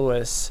St.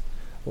 Louis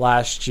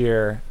last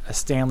year a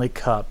Stanley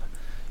Cup,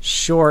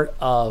 short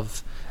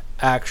of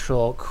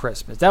actual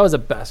Christmas. That was the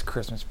best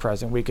Christmas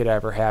present we could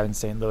ever have in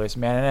St. Louis,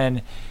 man.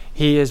 And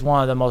he is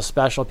one of the most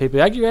special people.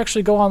 You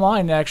actually go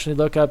online and actually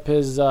look up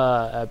his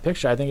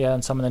picture. I think he had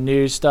on some of the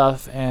news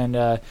stuff.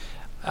 And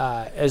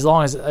as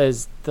long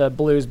as the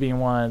Blues being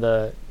one of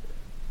the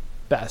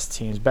best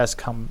teams, best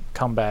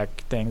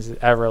comeback things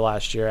ever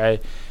last year.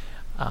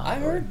 I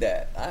heard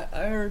that.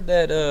 I heard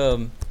that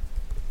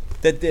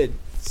that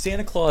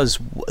Santa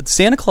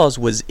Claus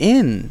was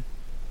in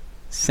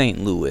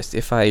St. Louis,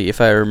 if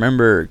I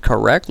remember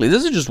correctly.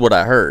 This is just what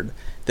I heard,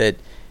 that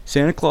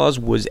Santa Claus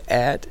was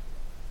at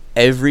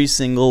every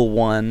single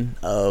one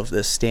of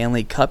the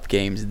Stanley Cup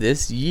games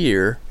this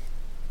year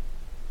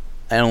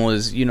and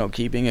was,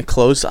 keeping a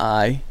close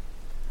eye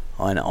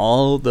on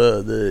all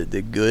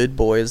the good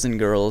boys and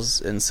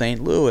girls in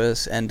St.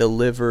 Louis and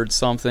delivered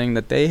something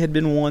that they had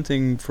been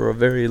wanting for a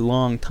very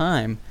long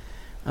time.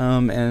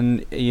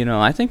 And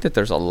I think that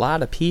there's a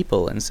lot of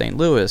people in St.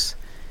 Louis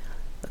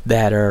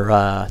that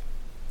are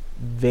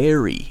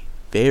very,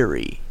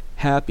 very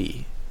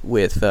happy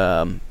with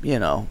the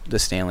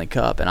Stanley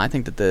Cup, and I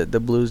think that the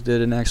Blues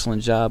did an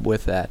excellent job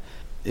with that.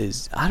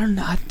 I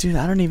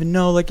don't even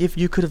know if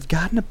you could have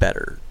gotten a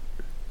better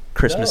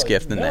Christmas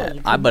gift than that.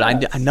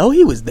 I know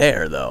he was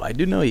there though. I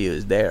do know he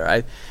was there.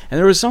 And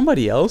there was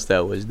somebody else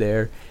that was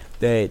there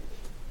that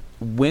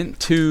went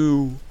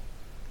to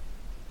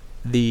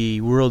the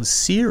World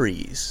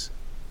Series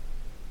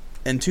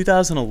in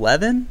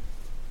 2011.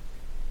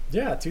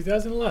 Yeah,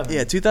 2011.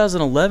 Yeah,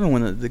 2011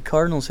 when the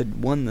Cardinals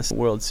had won the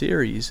World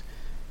Series.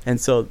 And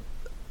so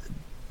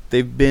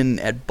they've been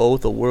at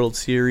both a World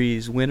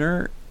Series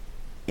winner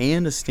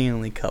and a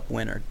Stanley Cup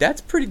winner.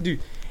 That's pretty dude.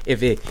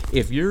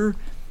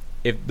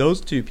 If those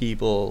two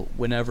people,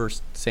 whenever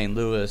St.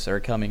 Louis are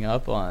coming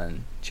up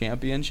on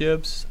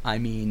championships, I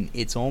mean,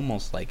 it's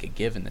almost like a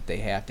given that they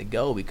have to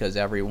go because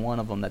every one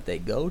of them that they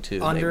go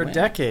to, under a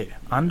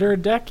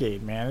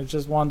decade, man. It's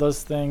just one of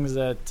those things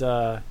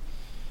that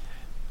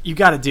you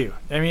got to do.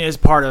 I mean, it's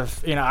part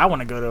of, I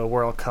want to go to a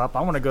World Cup.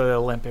 I want to go to the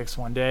Olympics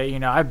one day.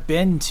 I've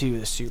been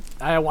to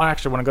I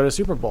actually want to go to the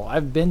Super Bowl.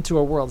 I've been to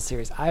a World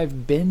Series.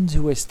 I've been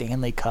to a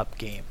Stanley Cup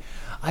game.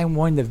 I'm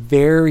one of the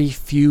very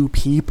few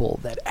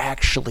people that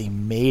actually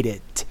made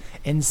it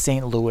in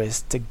St.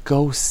 Louis to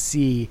go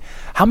see.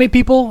 How many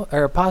people,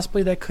 or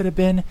possibly that could have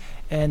been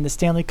in the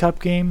Stanley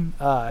Cup game?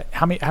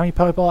 How many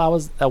people? I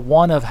was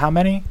one of how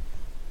many?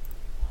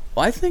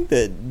 Well, I think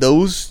that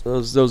those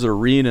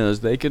arenas,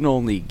 they can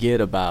only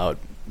get about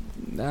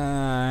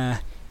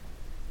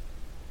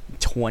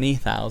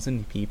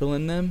 20,000 people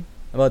in them.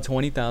 About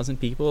 20,000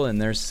 people,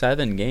 and there's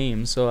 7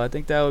 games. So I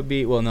think that would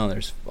be,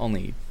 there's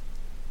only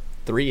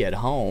 3 at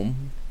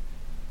home,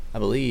 I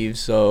believe.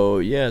 So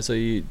yeah,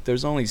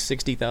 there's only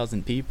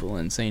 60,000 people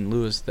in St.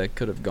 Louis that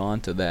could have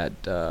gone to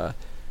that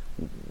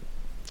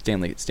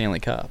Stanley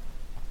Cup.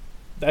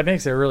 That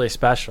makes it really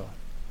special.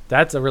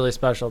 That's a really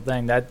special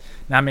thing. That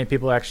not many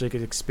people actually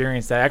could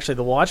experience that. Actually,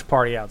 the watch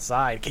party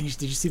outside. Did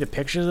you see the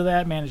pictures of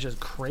that? Man, it's just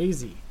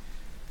crazy.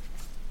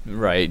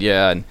 Right.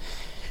 Yeah. And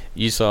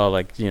you saw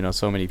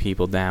so many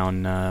people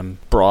down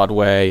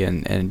Broadway,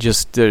 and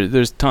just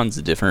there's tons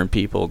of different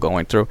people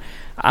going through.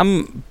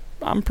 I'm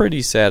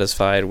pretty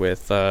satisfied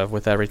with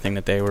everything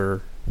that they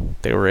were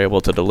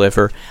able to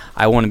deliver.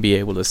 I want to be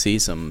able to see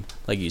some,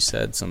 like you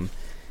said, some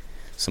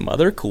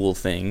other cool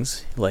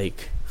things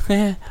like.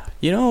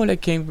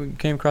 What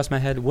came across my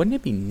head? Wouldn't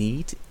it be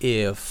neat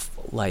if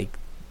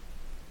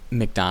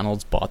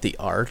McDonald's bought the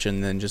arch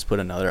and then just put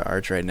another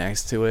arch right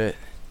next to it,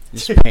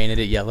 just painted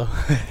it yellow?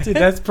 Dude,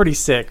 that's pretty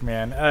sick,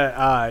 man.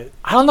 I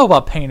don't know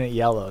about painting it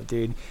yellow,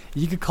 dude.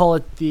 You could call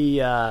it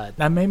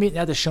now maybe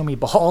not the Show Me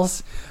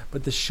Balls,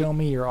 but the Show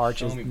Me Your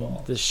Arches.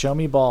 The Show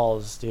Me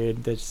Balls,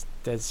 dude.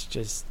 That's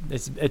just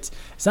it's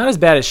not as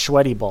bad as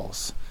Sweaty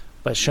Balls,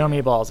 but Show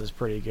Me Balls is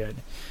pretty good.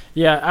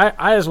 Yeah,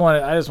 I just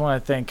want to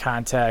thank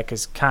Contact,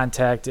 because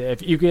Contact,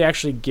 if you could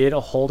actually get a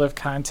hold of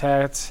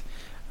Contact,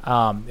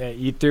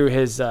 through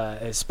his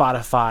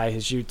Spotify,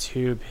 his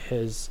YouTube,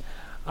 his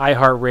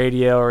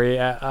iHeartRadio, or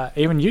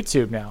even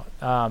YouTube now,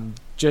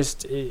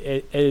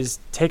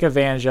 take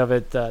advantage of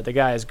it. The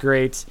guy is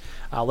great.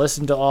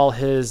 Listen to all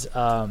his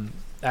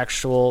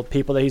actual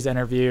people that he's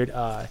interviewed.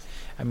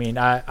 I mean,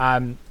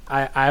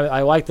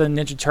 I like the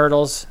Ninja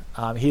Turtles.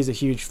 He's a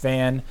huge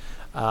fan.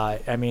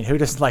 I mean, who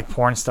doesn't like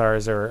porn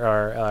stars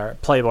or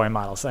Playboy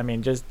models? I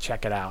mean, just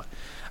check it out.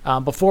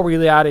 Before we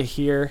get out of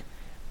here,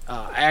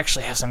 I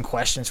actually have some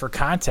questions for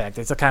Contact.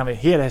 It's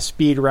he had a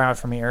speed round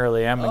for me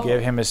earlier. I'm going to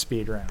give him a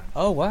speed round.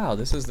 Oh, wow.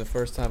 This is the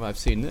first time I've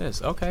seen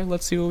this. Okay,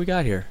 let's see what we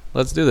got here.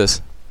 Let's do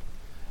this.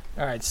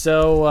 All right,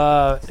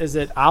 so is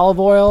it olive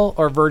oil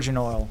or virgin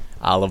oil?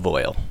 Olive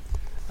oil.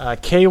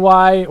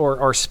 KY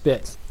or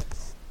spit?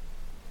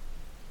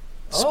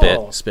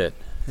 Spit.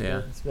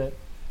 Yeah. Spit.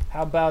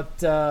 How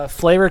about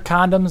flavored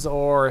condoms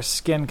or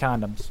skin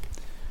condoms?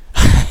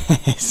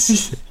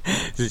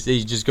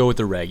 You just go with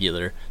the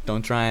regular.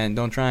 Don't try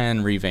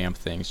and revamp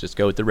things. Just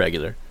go with the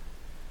regular.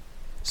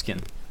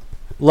 Skin.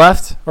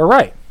 Left or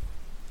right?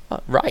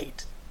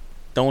 Right.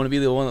 Don't want to be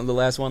the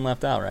last one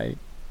left out, right?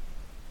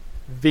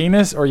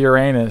 Venus or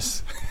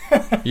Uranus?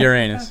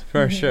 Uranus,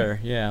 for sure.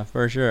 Yeah,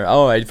 for sure.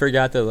 Oh, I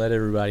forgot to let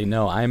everybody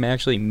know. I'm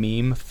actually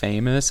meme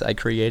famous. I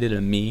created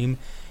a meme,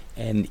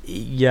 and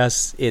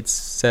yes, it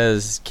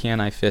says,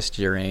 "Can I fist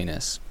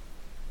Uranus?"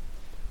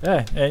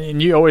 Yeah,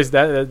 and you always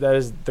that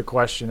is the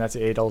question. That's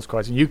the age-old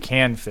question. You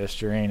can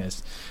fist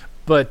Uranus,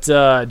 but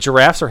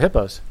giraffes or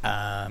hippos?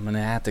 I'm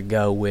gonna have to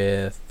go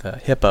with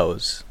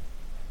hippos.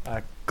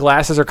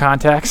 Glasses or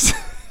contacts?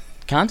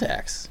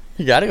 Contacts.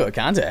 You gotta go with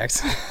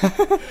contacts.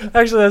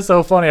 Actually, that's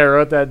so funny. I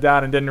wrote that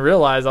down and didn't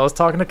realize I was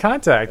talking to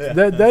Contact.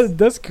 Yeah,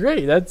 that's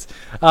great. That's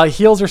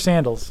heels or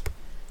sandals?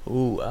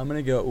 Ooh, I'm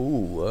gonna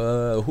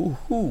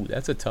go.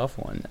 That's a tough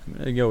one. I'm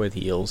gonna go with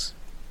heels.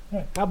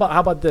 How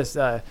about this?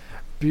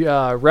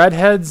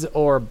 Redheads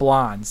or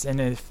blondes?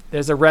 And if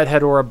there's a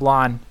redhead or a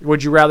blonde,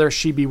 would you rather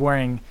she be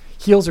wearing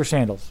heels or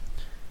sandals?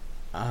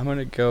 I'm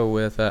gonna go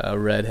with a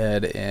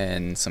redhead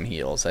and some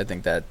heels. I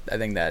think that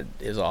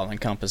is all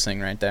encompassing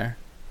right there.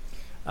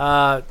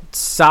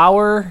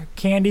 Sour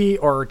candy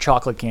or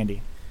chocolate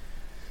candy?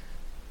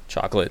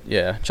 Chocolate,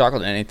 yeah.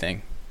 Chocolate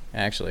anything,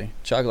 actually.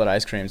 Chocolate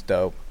ice cream's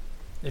dope.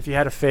 If you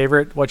had a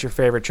favorite, what's your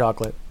favorite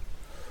chocolate?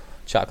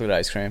 Chocolate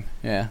ice cream,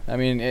 yeah. I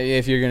mean,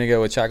 if you're going to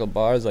go with chocolate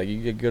bars, like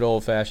you get good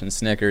old-fashioned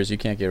Snickers, you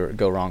can't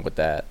go wrong with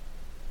that.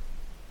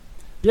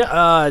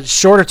 Yeah,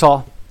 short or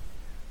tall?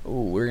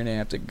 Ooh, we're going to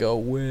have to go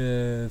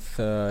with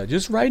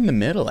just right in the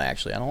middle,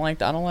 actually. I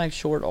don't like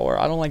short or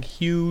I don't like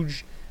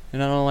huge,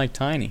 and I don't like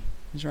tiny.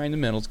 Just right in the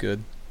middle's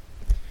good.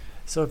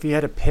 So if you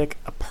had to pick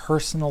a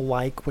personal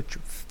what's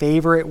your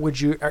favorite?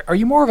 Are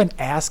you more of an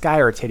ass guy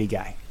or a titty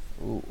guy?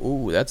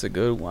 Ooh, that's a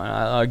good one.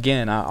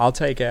 I'll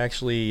take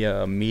actually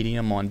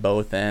medium on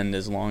both ends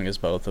as long as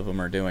both of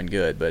them are doing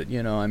good. But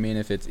I mean,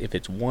 if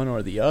it's one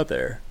or the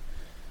other,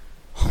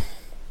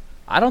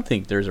 I don't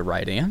think there's a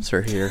right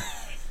answer here.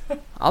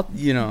 I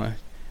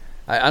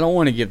don't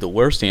want to give the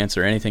worst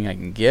answer anything I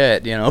can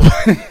get.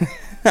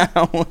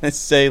 I want to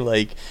say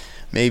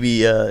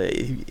maybe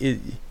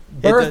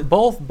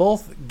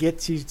both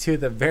gets you to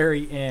the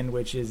very end,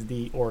 which is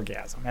the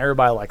orgasm.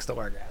 Everybody likes the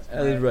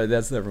orgasm. Right?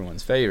 That's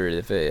everyone's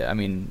favorite.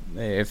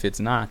 If it's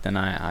not, then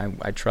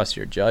I trust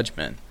your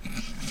judgment.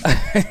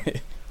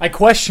 I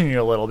question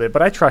you a little bit,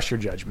 but I trust your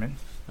judgment.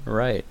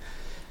 Right.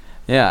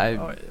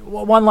 Yeah.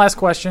 One last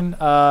question: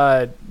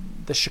 the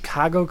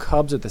Chicago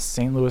Cubs or the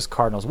St. Louis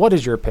Cardinals? What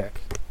is your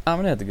pick? I'm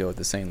gonna have to go with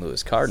the St.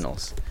 Louis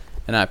Cardinals,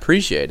 and I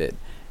appreciate it.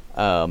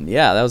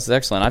 Yeah, that was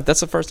excellent. That's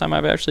the first time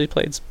I've actually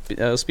played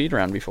speed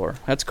round before.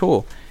 That's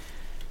cool.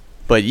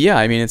 But yeah,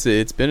 I mean,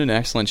 it's been an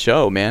excellent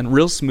show, man.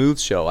 Real smooth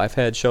show. I've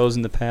had shows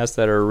in the past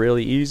that are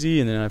really easy,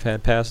 and then I've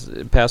had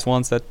past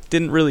ones that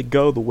didn't really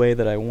go the way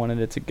that I wanted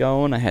it to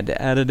go, and I had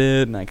to edit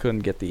it, and I couldn't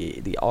get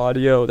the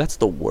audio. That's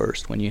the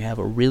worst, when you have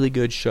a really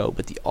good show,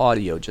 but the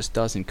audio just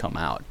doesn't come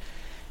out.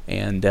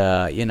 And,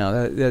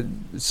 that's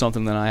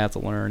something that I have to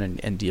learn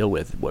and deal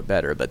with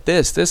better. But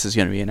this is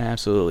going to be an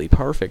absolutely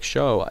perfect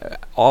show,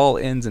 all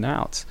ins and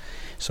outs.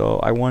 So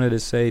I wanted to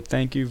say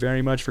thank you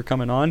very much for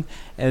coming on.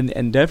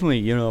 And definitely,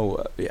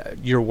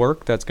 your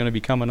work that's going to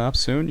be coming up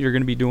soon, you're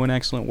going to be doing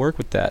excellent work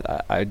with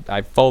that.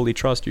 I fully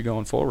trust you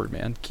going forward,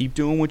 man. Keep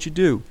doing what you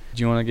do.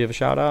 Do you want to give a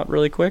shout-out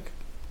really quick?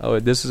 Oh,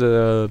 this is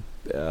a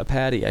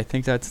Patty. I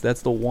think that's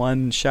the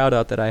one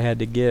shout-out that I had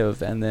to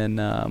give. And then,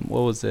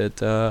 what was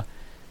it?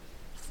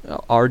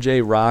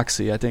 RJ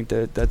Roxy. I think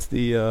that's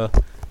the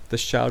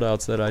shout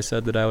outs that I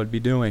said that I would be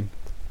doing.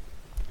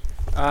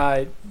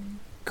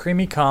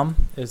 Creamy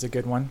Cum is a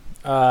good one.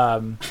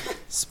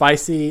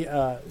 Spicy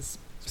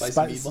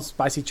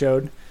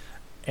Chode.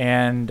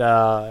 And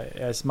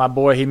as my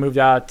boy, he moved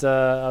out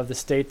of the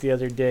state the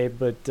other day,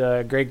 but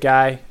great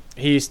guy.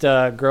 He used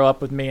to grow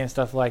up with me and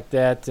stuff like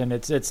that, and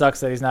it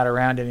sucks that he's not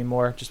around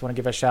anymore. Just want to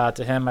give a shout out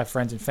to him, my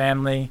friends and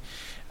family.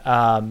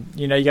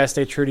 You guys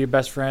stay true to your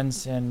best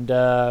friends, and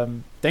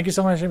thank you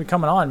so much for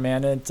coming on,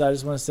 man. And I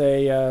just want to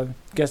say,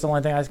 guess the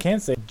only thing I can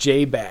say,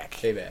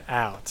 J-Back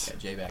out. Yeah,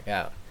 J-Back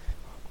out.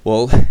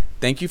 Well,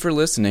 thank you for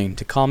listening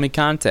to Call Me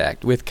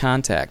Contact with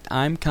Contact.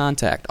 I'm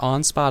Contact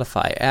on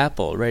Spotify,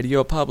 Apple,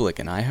 Radio Public,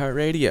 and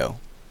iHeartRadio,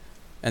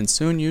 and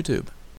soon YouTube.